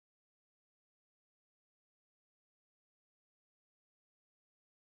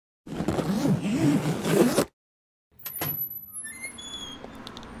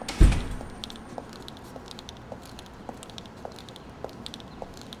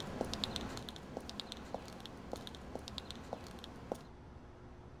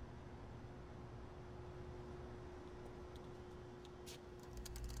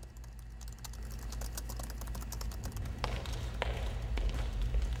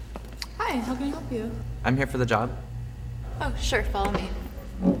Hi, how can I help you? I'm here for the job. Oh, sure, follow me.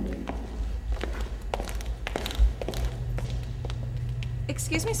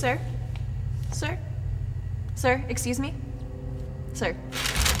 Excuse me, sir. Sir? Sir, excuse me? Sir,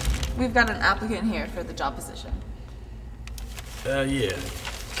 we've got an applicant here for the job position. Yeah.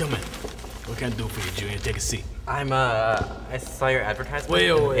 Come in. What can I do for you, Junior? Take a seat. I saw your advertisement. Wait,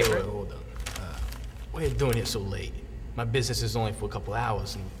 in the hold paper. on. Why are you doing here so late? My business is only for a couple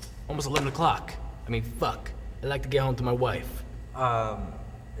hours and almost 11 o'clock. I mean, fuck. I'd like to get home to my wife.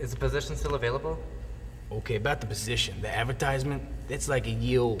 Is the position still available? Okay, about the position. The advertisement, that's like a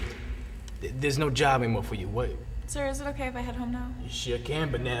year old. There's no job anymore for you. What? Sir, is it okay if I head home now? You sure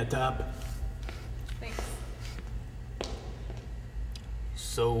can, Banana Top. Thanks.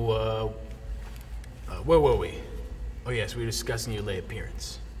 So, where were we? Oh yes, we were discussing your late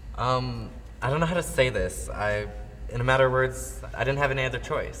appearance. I don't know how to say this. In a matter of words, I didn't have any other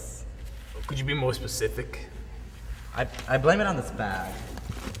choice. Could you be more specific? I blame it on this bag.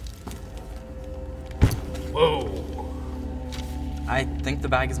 Whoa. I think the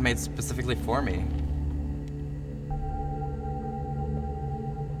bag is made specifically for me.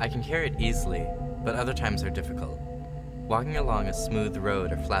 I can carry it easily, but other times are difficult. Walking along a smooth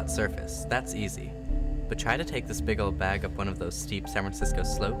road or flat surface, that's easy. But try to take this big old bag up one of those steep San Francisco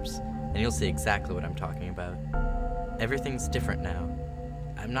slopes, and you'll see exactly what I'm talking about. Everything's different now.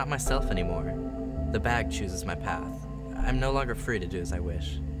 I'm not myself anymore. The bag chooses my path. I'm no longer free to do as I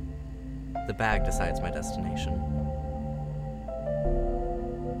wish. The bag decides my destination.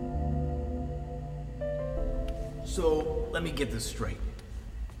 So, let me get this straight.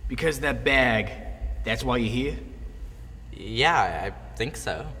 Because of that bag, that's why you're here? Yeah, I think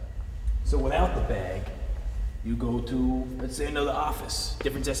so. So without the bag, you go to, let's say, another office,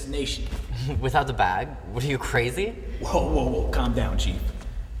 different destination. Without the bag? What are you, crazy? Whoa, calm down, Chief.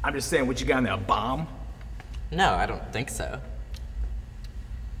 I'm just saying, what you got in there, a bomb? No, I don't think so.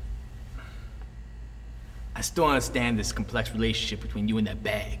 I still understand this complex relationship between you and that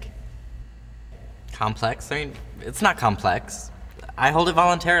bag. Complex? I mean, it's not complex. I hold it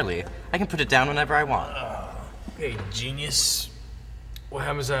voluntarily. I can put it down whenever I want. Hey, genius. What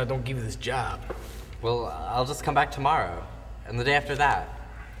happens if I don't give you this job? Well, I'll just come back tomorrow. And the day after that.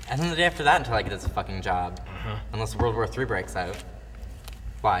 And then the day after that until I get this fucking job. Unless World War III breaks out.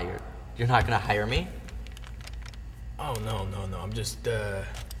 Why, you're not gonna hire me? Oh, no. I'm just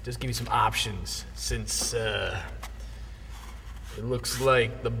give you some options, since, it looks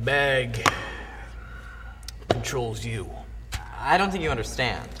like the bag controls you. I don't think you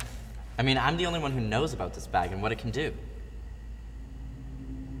understand. I mean, I'm the only one who knows about this bag and what it can do.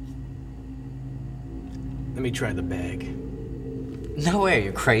 Let me try the bag. No way, are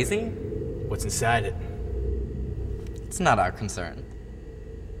you crazy? What's inside it? It's not our concern.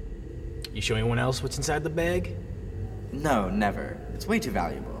 You show anyone else what's inside the bag? No, never. It's way too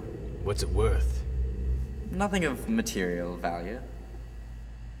valuable. What's it worth? Nothing of material value.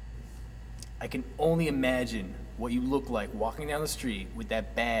 I can only imagine what you look like walking down the street with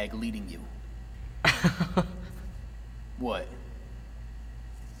that bag leading you. What?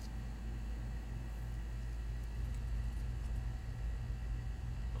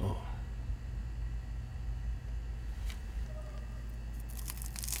 Oh.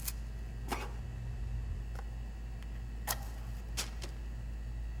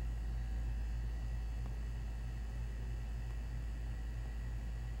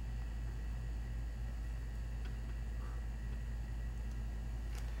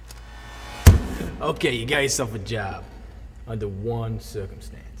 Okay, you got yourself a job. Under one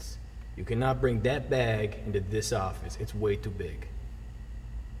circumstance. You cannot bring that bag into this office. It's way too big.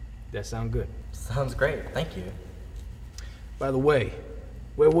 That sound good? Sounds great, thank you. By the way,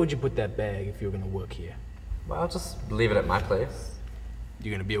 where would you put that bag if you were gonna work here? Well, I'll just leave it at my place.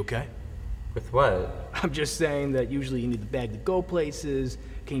 You gonna be okay? With what? I'm just saying that usually you need the bag to go places.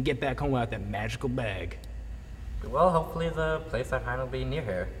 Can you get back home without that magical bag? Well, hopefully the place I find will be near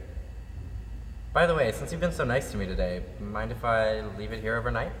here. By the way, since you've been so nice to me today, mind if I leave it here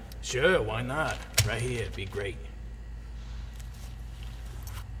overnight? Sure, why not? Right here, it'd be great.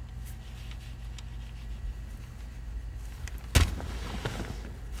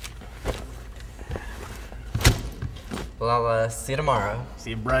 Well, I'll see you tomorrow. See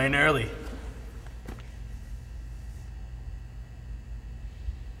you bright and early.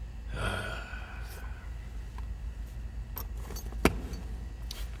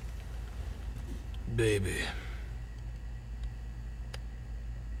 Baby.